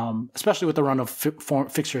 Especially with the run of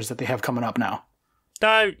fixtures that they have coming up now.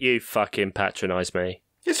 Don't you fucking patronise me.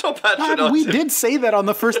 It's not patronising. We did say that on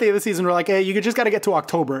the first day of the season. We're like, hey, you just got to get to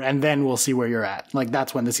October, and then we'll see where you're at. Like,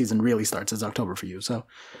 that's when the season really starts, is October for you. So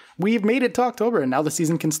we've made it to October, and now the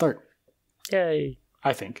season can start. Yay.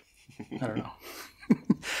 I think. I don't know.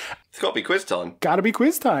 It's got to be quiz time. Got to be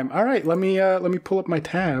quiz time. All right, let me pull up my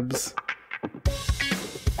tabs.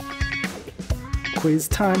 Quiz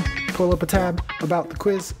time. Pull up a tab about the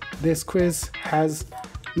quiz. This quiz has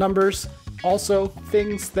numbers, also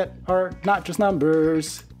things that are not just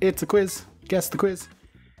numbers. It's a quiz. Guess the quiz.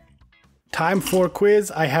 Time for quiz.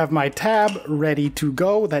 I have my tab ready to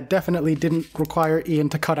go. That definitely didn't require Ian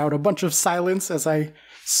to cut out a bunch of silence as I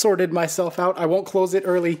sorted myself out. I won't close it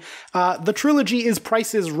early. The trilogy is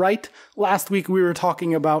Price is Right. Last week we were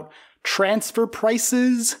talking about transfer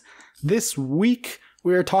prices. This week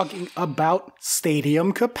we are talking about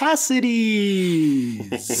stadium capacities.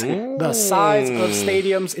 The size of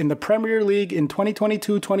stadiums in the Premier League in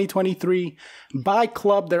 2022-2023. By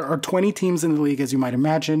club, there are 20 teams in the league, as you might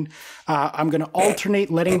imagine. I'm going to alternate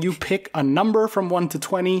letting you pick a number from 1 to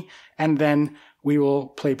 20, and then we will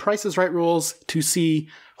play Price is Right rules to see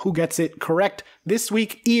who gets it correct. This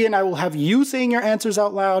week, Ian, I will have you saying your answers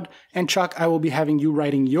out loud, and Chuck, I will be having you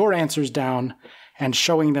writing your answers down and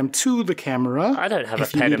showing them to the camera. I don't have a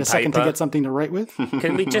pen and paper. If you need a second to get something to write with.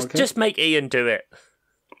 Can we just make Ian do it?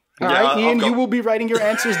 All right, Ian, you will be writing your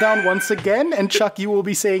answers down once again, and Chuck, you will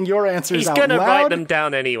be saying your answers out loud. He's going to write them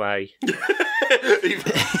down anyway.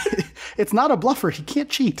 It's not a bluffer. He can't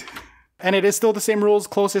cheat. And it is still the same rules,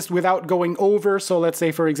 closest without going over. So let's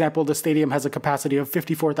say, for example, the stadium has a capacity of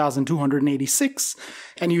 54,286,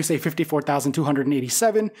 and you say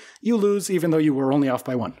 54,287. You lose, even though you were only off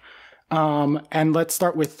by 1. And let's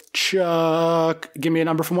start with Chuck. Give me a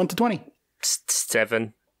number from 1 to 20.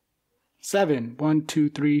 7. 7. 1, 2,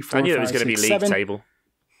 3, 4, I knew 5, it was going to be 6, league 7. table.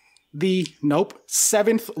 The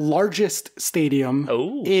 7th largest stadium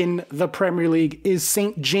in the Premier League is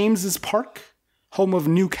St. James's Park, home of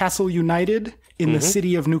Newcastle United in the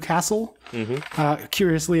city of Newcastle.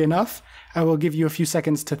 Curiously enough, I will give you a few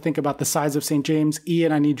seconds to think about the size of St. James.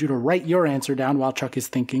 Ian, I need you to write your answer down while Chuck is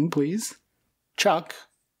thinking, please. Chuck,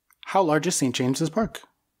 how large is St. James's Park?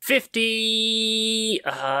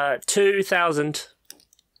 52,000.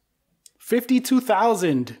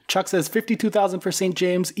 52,000. Chuck says 52,000 for St.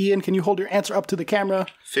 James. Ian, can you hold your answer up to the camera?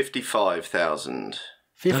 55,000.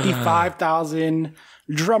 55,000.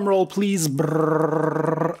 Drum roll, please.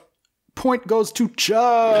 Brrr. Point goes to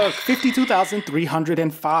Chuck.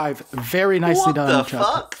 52,305. Very nicely done, Chuck.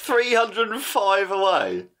 What the fuck? 305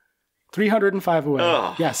 away? 305 away.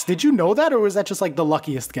 Oh. Yes. Did you know that, or was that just like the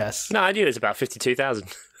luckiest guess? No, I knew it was about 52,000.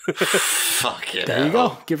 Fuck it. There you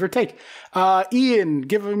go. Give or take. Ian,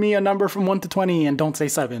 give me a number from 1 to 20 and don't say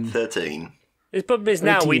 7. 13. The problem is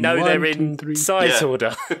now 13. we know 1, they're 2, in 3. size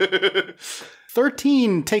order.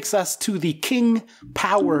 13 takes us to the King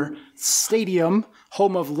Power Stadium,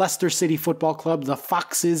 home of Leicester City Football Club, the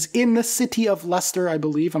Foxes, in the city of Leicester, I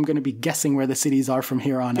believe. I'm going to be guessing where the cities are from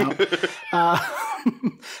here on out.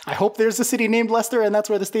 I hope there's a city named Leicester, and that's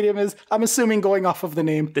where the stadium is. I'm assuming going off of the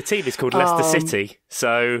name. The team is called Leicester City,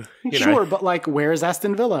 so, you know. Sure, but like, where's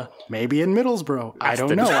Aston Villa? Maybe in Middlesbrough. I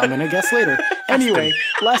don't know. I'm going to guess later. Anyway,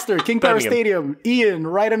 Leicester, King Power Stadium. Ian,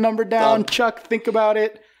 write a number down. Chuck, think about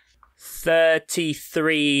it.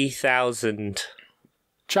 33,000.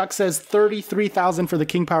 Chuck says 33,000 for the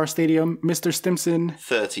King Power Stadium. Mr. Stimson.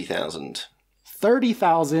 30,000.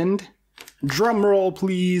 30,000. Drum roll,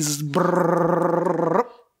 please. Brrr.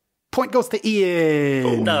 Point goes to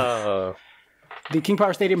Ian. No. The King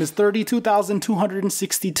Power Stadium is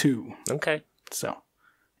 32,262. Okay. So,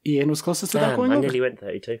 Ian was closest without going I over. nearly went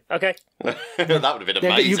 32. Okay. That would have been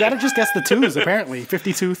amazing. You got to just guess the twos, apparently.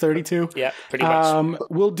 52, 32. Yeah, pretty much.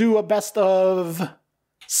 We'll do a best of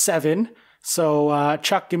 7. So,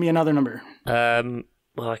 Chuck, give me another number. Well,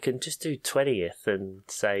 I can just do 20th and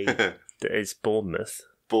say that it's Bournemouth.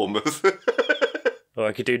 Bournemouth. Or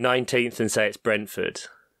I could do 19th and say it's Brentford.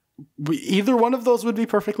 Either one of those would be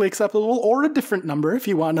perfectly acceptable, or a different number if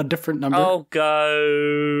you want a different number. I'll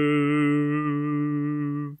go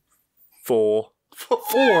 4.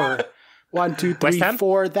 4. 1, 2, 3,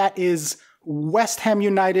 4. That is West Ham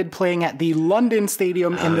United playing at the London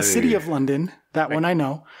Stadium in the city of London. That one I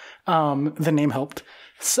know. The name helped.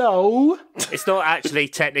 So... It's not actually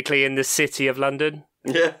technically in the city of London.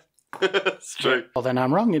 Yeah, it's true. Well, then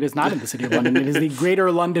I'm wrong. It is not in the city of London. It is the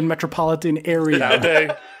Greater London metropolitan area. I do.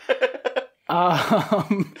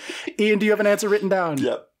 Ian, do you have an answer written down?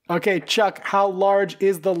 Yep. Okay, Chuck, how large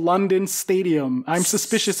is the London Stadium? I'm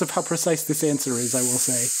suspicious of how precise this answer is, I will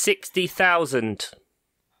say. 60,000.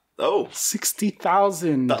 Oh.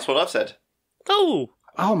 60,000. That's what I've said. Oh.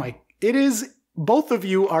 Oh my, it is, both of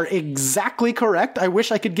you are exactly correct. I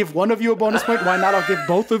wish I could give one of you a bonus point. Why not? I'll give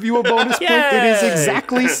both of you a bonus point. It is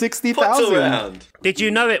exactly 60,000. Did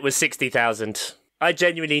you know it was 60,000? I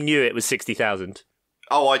genuinely knew it was 60,000.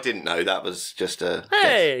 Oh, I didn't know. That was just a...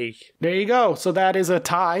 Hey! There you go. So that is a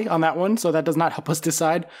tie on that one. So that does not help us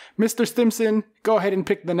decide. Mr. Stimson, go ahead and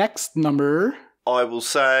pick the next number. I will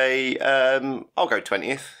say, I'll go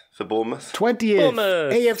 20th for Bournemouth. 20th.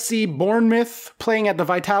 Bournemouth. AFC Bournemouth playing at the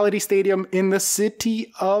Vitality Stadium in the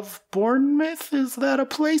city of Bournemouth. Is that a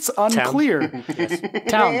place? Unclear.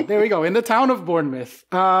 Town. There we go. In the town of Bournemouth.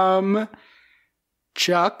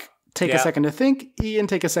 Chuck, take a second to think. Ian,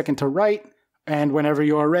 take a second to write. And whenever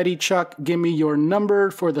you are ready, Chuck, give me your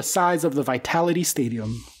number for the size of the Vitality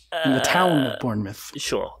Stadium in the town of Bournemouth.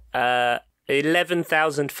 Sure.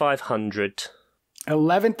 11,500.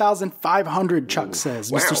 11,500, Chuck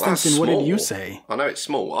says. Wow, Mr. Stimson, what did you say? I know it's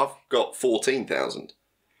small. I've got 14,000.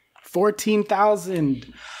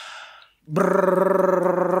 14,000.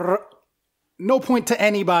 No point to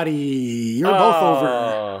anybody. You're both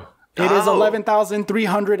over. It is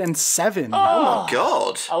 11,307. Oh my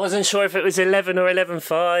God. I wasn't sure if it was 11 or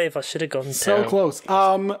 11.5. I should have gone So down. close.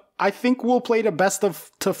 I think we'll play the best of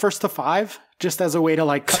to first to 5, just as a way to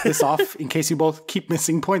like cut this off in case you both keep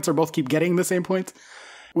missing points or both keep getting the same points.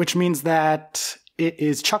 Which means that it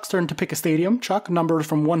is Chuck's turn to pick a stadium. Chuck, number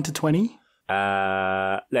from 1 to 20.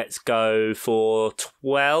 Let's go for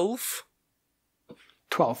 12.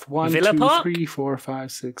 12. 1, Villa 2, Park? 3, 4,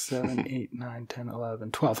 5, 6, 7, 8, 9, 10,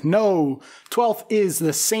 11, 12. No! 12th is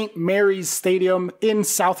the St. Mary's Stadium in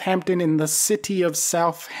Southampton, in the city of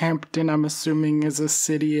Southampton, I'm assuming is a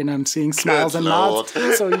city, and I'm seeing smiles and nods.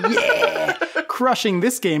 So yeah! Crushing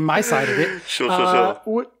this game, my side of it.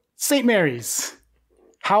 Sure. St. Mary's.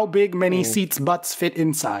 How big, many seats, butts fit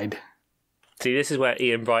inside? See, this is where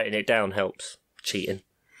Ian writing it down helps. Cheating.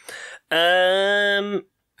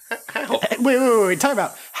 Wait, time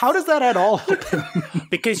out. How does that at all help him?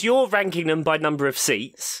 Because you're ranking them by number of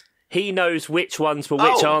seats. He knows which ones were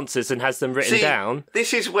which answers and has them written down.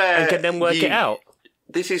 This is where... And can then work it out.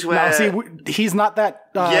 This is where... Now, see, he's not that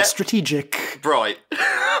strategic. Bright,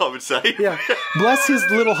 I would say. Yeah. Bless his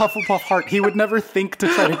little Hufflepuff heart. He would never think to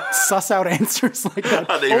try to suss out answers like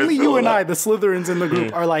that. Only you and I, the Slytherins in the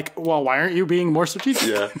group, are like, well, why aren't you being more strategic?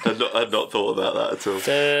 Yeah, I'd not thought about that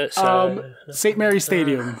at all. St. Mary's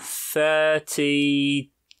Stadium.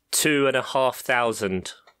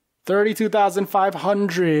 32,500.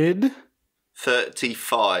 32,500.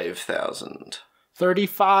 35,000.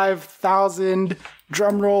 35,000.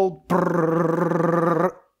 Drumroll.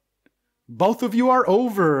 Both of you are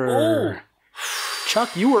over. Oh.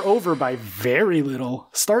 Chuck, you were over by very little.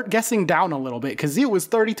 Start guessing down a little bit, because it was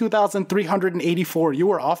 32,384. You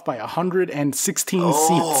were off by 116 seats.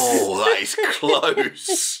 Oh, that is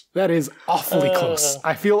close. That is awfully close.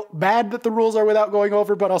 I feel bad that the rules are without going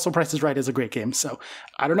over, but also Price is Right is a great game. So,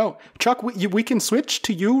 I don't know. Chuck, we can switch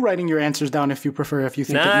to you writing your answers down if you prefer, if you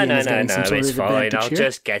think that Ian is getting some sort it's of fine. advantage I'll here.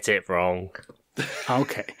 just get it wrong.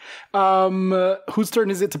 Okay. Whose turn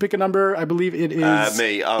is it to pick a number? I believe it is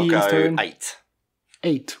me. I'll Ian's go turn. 8.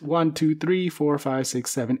 8. 1, 2, 3, 4, 5,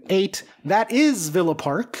 6, 7, 8. That is Villa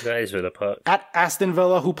Park. That is Villa Park. At Aston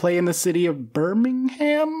Villa, who play in the city of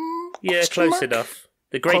Birmingham? Yeah, close enough.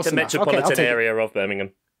 The greater enough. metropolitan Okay, area of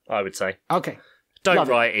Birmingham, I would say. Okay. Don't Love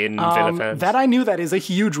write in Villa fans. That I knew. That is a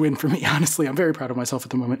huge win for me, honestly. I'm very proud of myself at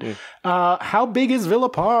the moment. How big is Villa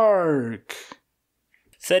Park?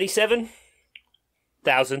 37,000.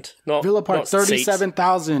 Villa Park,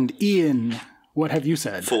 37,000. Ian, what have you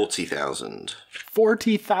said? 40,000.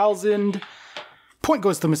 40,000. Point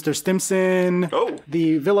goes to Mr. Stimson. Oh.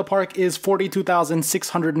 The Villa Park is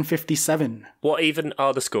 42,657. What even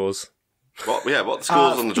are the scores? What the scores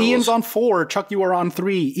on the doors? Ian's on 4. Chuck, you are on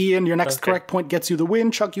 3. Ian, your next correct point gets you the win.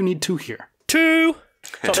 Chuck, you need 2 here. 2.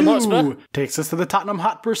 Tottenham Hotspur. Takes us to the Tottenham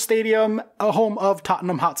Hotspur Stadium, a home of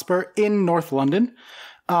Tottenham Hotspur in North London.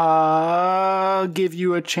 Give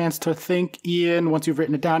you a chance to think, Ian. Once you've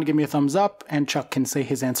written it down, give me a thumbs up, and Chuck can say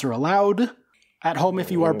his answer aloud. At home, if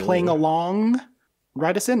you are playing along,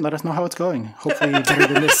 write us in. Let us know how it's going. Hopefully better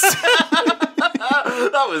than this.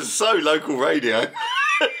 That was so local radio.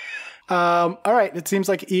 All right, it seems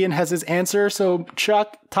like Ian has his answer. So,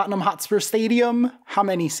 Chuck, Tottenham Hotspur Stadium, how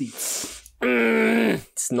many seats?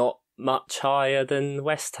 It's not much higher than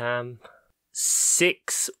West Ham.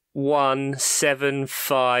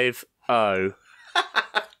 61,750.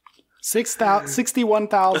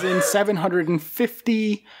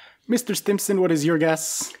 61,750. Mr. Stimson, what is your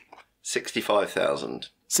guess? 65,000.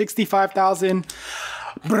 65,000.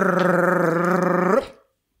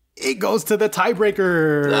 It goes to the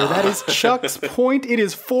tiebreaker. That is Chuck's point. It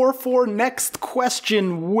is 4-4. Next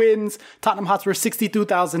question wins. Tottenham Hotspur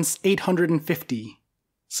 62,850.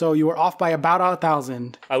 So you were off by about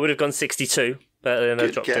 1,000. I would have gone 62, but then I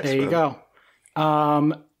dropped it. There you go.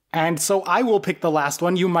 And so I will pick the last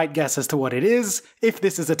one. You might guess as to what it is. If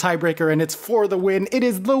this is a tiebreaker and it's for the win, it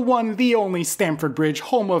is the one, the only Stamford Bridge,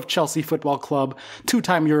 home of Chelsea Football Club,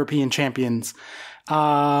 2-time European champions.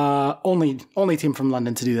 Only team from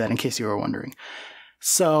London to do that, in case you were wondering.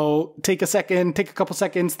 So take a couple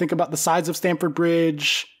seconds, think about the size of Stamford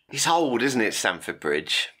Bridge. It's old, isn't it, Stamford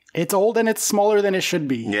Bridge? It's old and it's smaller than it should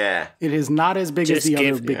be. Yeah. It is not as big as the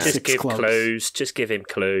other big six clubs. Clues. Just give him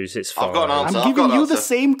clues. It's fine. I've got an answer. I'm giving you the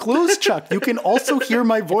same clues, Chuck. You can also hear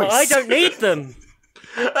my voice. I don't need them.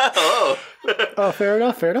 Oh, fair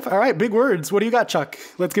enough. All right, big words. What do you got, Chuck?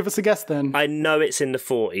 Let's give us a guess then. I know it's in the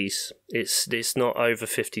 40s. It's not over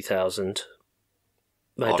 50,000.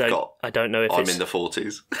 I don't know if I'm in the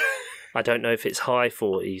 40s. I don't know if it's high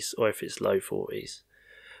 40s or if it's low 40s.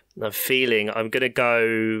 I'm feeling I'm going to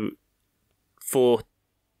go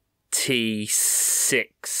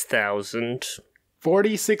 46,000.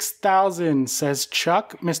 46,000, says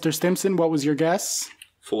Chuck. Mr. Stimson, what was your guess?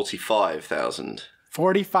 45,000.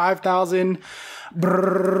 45,000.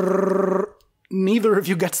 Neither of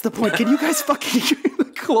you gets the point. Can you guys fucking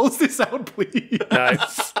close this out, please? No.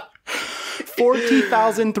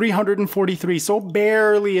 40,343, so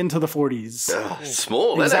barely into the 40s.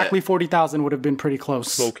 Small, isn't Exactly it? 40,000 would have been pretty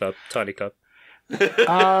close. Small club, tiny club.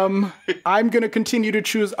 I'm going to continue to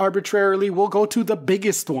choose arbitrarily. We'll go to the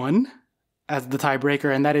biggest one as the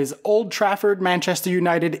tiebreaker, and that is Old Trafford, Manchester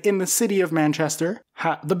United, in the city of Manchester.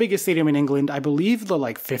 The biggest stadium in England, I believe the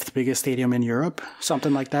fifth biggest stadium in Europe,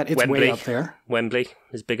 something like that. It's Wembley. way up there. Wembley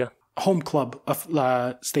is bigger. Home club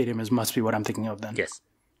stadium must be what I'm thinking of then. Yes.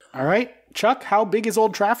 All right, Chuck, how big is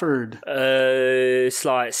Old Trafford? It's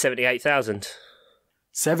like 78,000.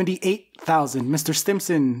 78,000. Mr.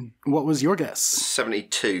 Stimson, what was your guess?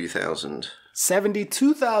 72,000.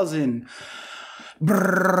 72,000.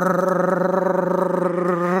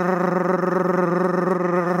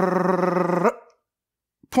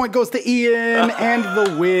 Point goes to Ian, and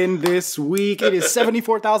the win this week. It is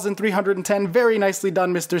 74,310. Very nicely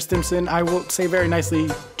done, Mr. Stimson. I will say very nicely,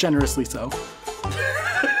 generously so.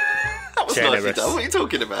 That was nicely done. What are you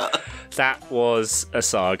talking about? That was a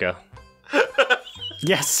saga.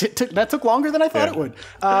 Yes, that took longer than I thought it would.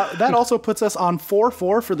 That also puts us on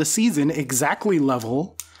 4-4 for the season, exactly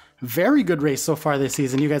level. Very good race so far this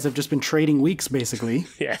season. You guys have just been trading weeks, basically.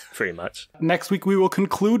 Yeah, pretty much. Next week, we will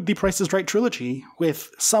conclude the Price is Right trilogy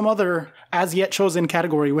with some other as-yet-chosen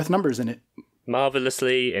category with numbers in it.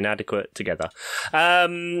 Marvellously inadequate together.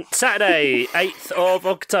 Saturday, 8th of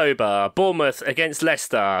October, Bournemouth against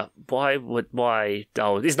Leicester. Why?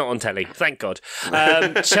 Oh, it's not on telly, thank God.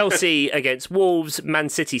 Chelsea against Wolves, Man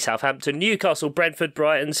City, Southampton, Newcastle, Brentford,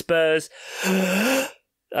 Brighton, Spurs.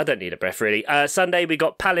 I don't need a breath, really. Sunday, we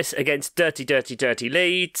got Palace against Dirty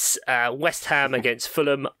Leeds, West Ham against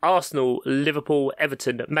Fulham, Arsenal, Liverpool,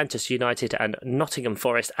 Everton, Manchester United, and Nottingham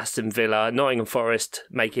Forest, Aston Villa. Nottingham Forest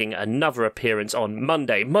making another appearance on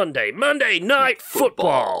Monday Night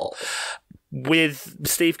Football with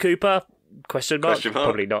Steve Cooper? Question mark?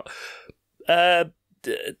 Probably not. That's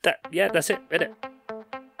it, isn't it?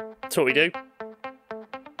 That's what we do.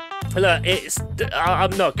 Look,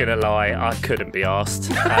 I'm not going to lie, I couldn't be arsed.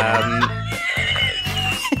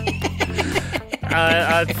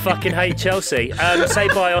 I fucking hate Chelsea. Say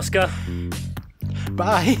bye, Oscar.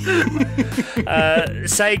 Bye.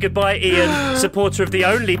 Say goodbye, Ian, supporter of the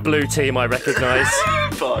only blue team I recognise.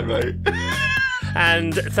 Bye, mate.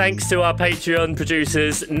 And thanks to our Patreon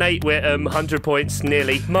producers, Nate Whittam, 100 points,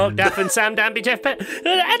 nearly, Mark Daffin, Sam Danby, Jeff Pett,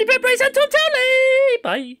 Andy Bedbrace, and Tom Townley.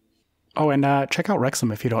 Bye. Oh, and check out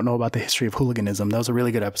Wrexham if you don't know about the history of hooliganism. That was a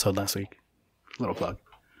really good episode last week. Little plug.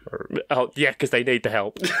 Oh, yeah, because they need the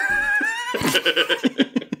help.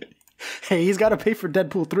 Hey, he's got to pay for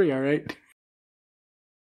Deadpool 3, all right?